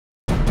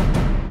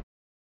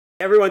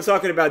Everyone's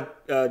talking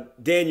about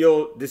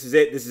Daniel. This is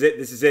it. This is it.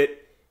 This is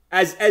it.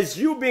 As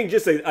you being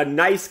just a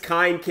nice,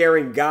 kind,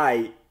 caring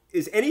guy,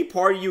 is any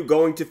part of you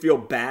going to feel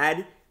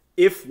bad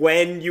if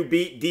when you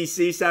beat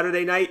DC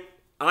Saturday night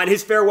on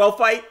his farewell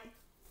fight?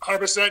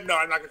 100%. No,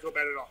 I'm not gonna feel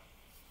bad at all.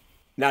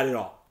 Not at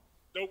all.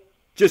 Nope.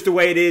 Just the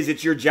way it is.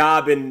 It's your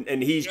job,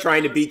 and he's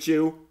trying to beat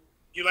you.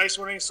 He likes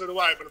winning, so do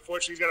I. But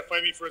unfortunately, he's got to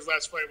fight me for his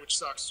last fight, which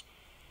sucks.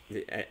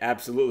 Yeah,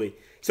 absolutely.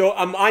 So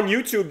I'm on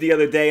YouTube the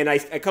other day, and I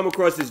come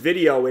across this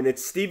video, and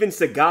it's Steven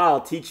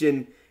Seagal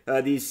teaching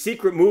these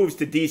secret moves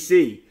to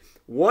DC.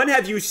 One,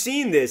 have you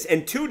seen this?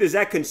 And two, does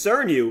that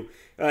concern you?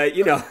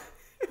 You know,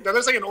 that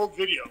looks like an old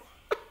video.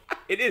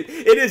 It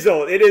is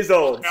old. It is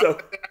old. So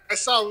I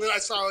saw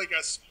like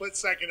a split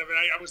second of it.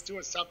 I was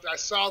doing something. I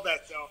saw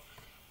that though.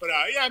 But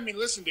yeah, I mean,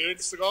 listen, dude,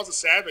 Seagal's a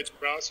savage,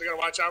 bro. So you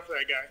gotta watch out for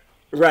that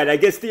guy. Right. I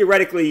guess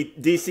theoretically,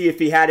 DC, if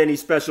he had any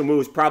special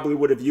moves, probably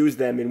would have used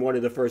them in one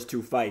of the first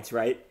two fights,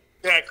 right?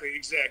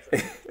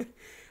 Exactly.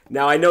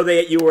 Now, I know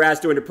that you were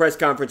asked during the press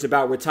conference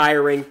about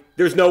retiring.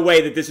 There's no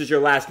way that this is your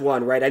last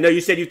one, right? I know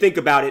you said you think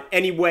about it.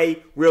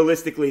 Anyway,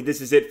 realistically,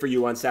 this is it for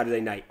you on Saturday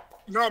night.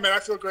 No, man, I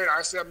feel great.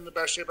 Honestly, I'm in the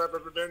best shape I've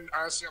ever been.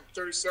 Honestly, I'm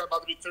 37,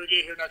 about to be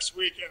 38 here next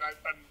week, and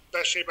I'm in the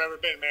best shape I've ever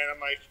been, man.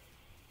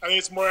 I think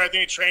it's more, I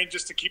trained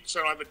just to keep, so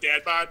I don't have a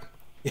dad bod.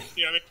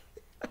 You know what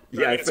I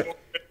mean? Yeah. It's more,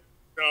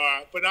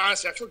 but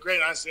honestly, I feel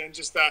great, honestly. And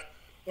just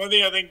one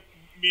thing I think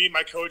me and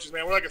my coaches,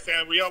 man, we're like a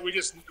family.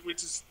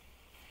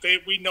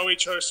 We know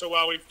each other so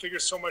well. We figure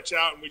so much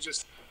out, and we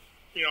just,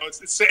 you know,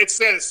 it's sad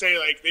to say,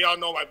 like, they all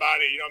know my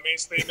body. You know what I mean?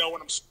 So they know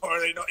when I'm sore.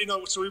 They know, you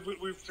know. So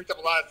we've picked up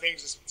a lot of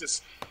things.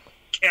 This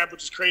camp,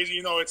 which is crazy.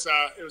 You know, it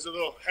was a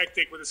little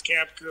hectic with this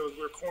camp because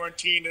we were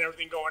quarantined and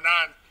everything going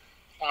on.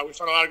 We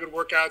found a lot of good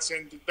workouts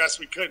and did the best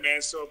we could,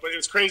 man. So, but it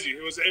was crazy.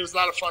 It was a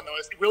lot of fun though.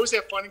 We always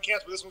have fun in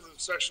camps, but this one was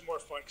especially more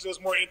fun because it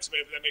was more intimate.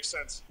 If that makes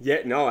sense. Yeah.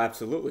 No.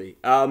 Absolutely.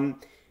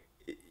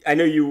 I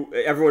know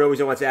everyone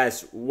always wants to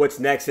ask what's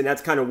next, and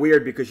that's kind of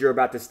weird because you're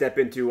about to step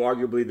into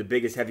arguably the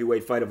biggest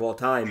heavyweight fight of all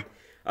time.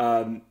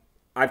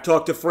 I've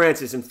talked to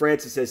Francis, and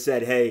Francis has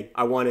said, "Hey,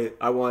 I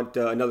want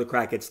another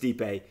crack at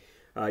Stipe."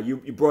 You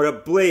brought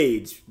up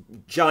Blades.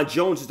 John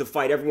Jones is the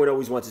fight. Everyone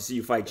always wants to see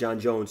you fight John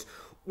Jones.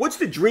 What's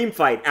the dream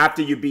fight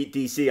after you beat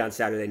DC on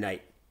Saturday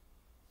night?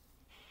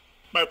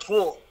 My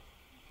pool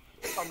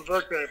on my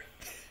birthday.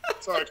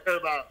 That's all I care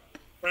about.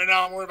 Right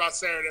now, I'm worried about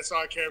Saturday. That's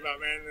all I care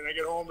about, man. And I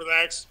get home,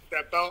 relax,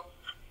 that belt,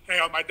 hang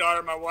out with my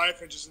daughter, my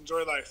wife, and just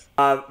enjoy life.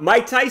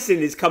 Mike Tyson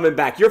is coming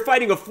back. You're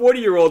fighting a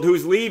 40-year-old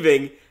who's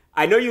leaving.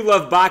 I know you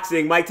love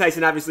boxing. Mike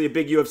Tyson, obviously a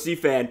big UFC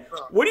fan.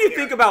 What do you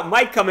think about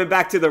Mike coming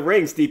back to the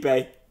ring,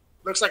 Stipe?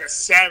 Looks like a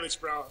savage,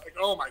 bro. Like,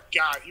 oh my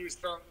God. He was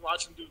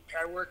watching him do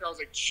pad work. I was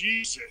like,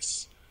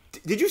 Jesus.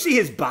 Did you see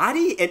his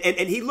body?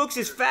 And he looks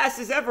as fast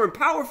as ever and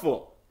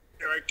powerful.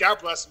 Yeah, right. God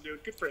bless him,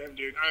 dude. Good for him,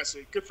 dude.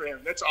 Honestly, good for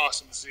him. That's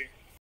awesome to see.